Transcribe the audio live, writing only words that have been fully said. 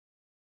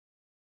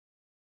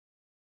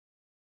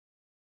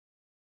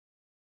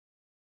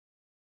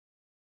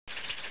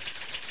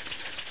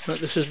Right,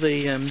 this is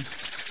the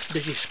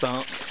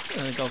DigiSpark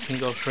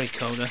Galloping-Ghost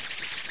Recoder.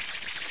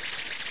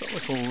 Got a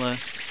little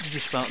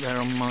DigiSpark there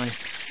on my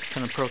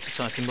kind of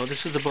prototyping board.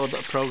 This is the board that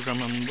I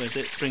program on with.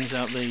 It brings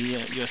out the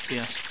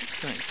USB-S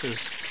connectors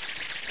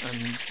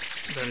and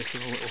various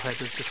other little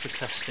headers just for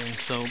testing.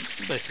 So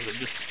basically it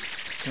just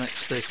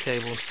connects the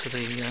cables to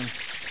the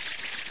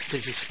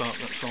DigiSpark,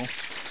 that's all.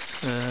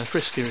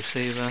 Frisky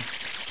receiver,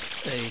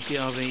 a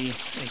DRV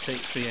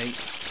 8838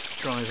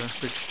 driver,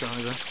 bridge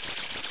driver,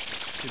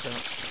 which is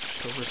about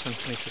just over a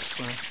centimetre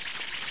square,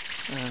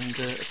 and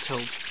a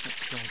Tobe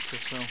actuator,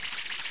 so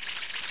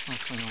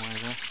cycling away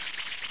there.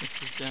 This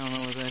is down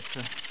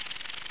elevator,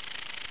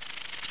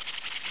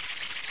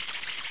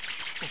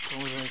 up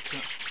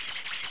elevator,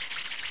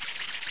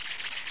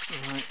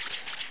 right,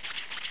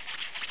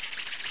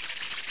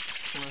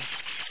 left.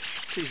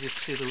 It's easy to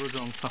see the rudder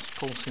on fast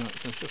pulsing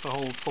actually, so if I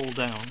hold full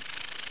down,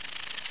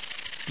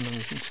 and then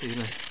you can see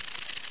the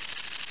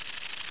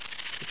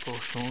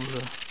proportional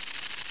rudder.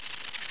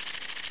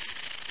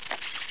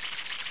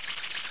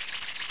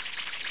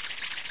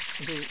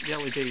 The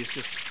LED is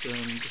just to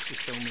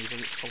show me that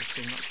it's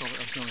pulsing, that's all.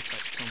 It has no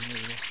effect on the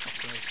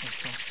operation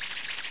at all.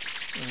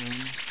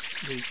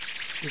 The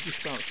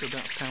DigiSparks are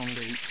about £1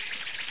 each,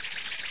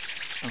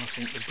 and I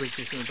think the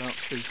bridges are about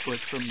 £3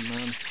 from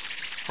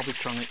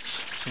Hobbytronics,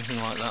 something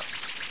like that.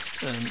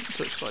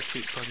 So it's quite a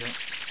cheap project.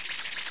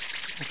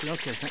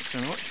 Okay, thanks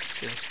very much.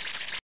 Cheers.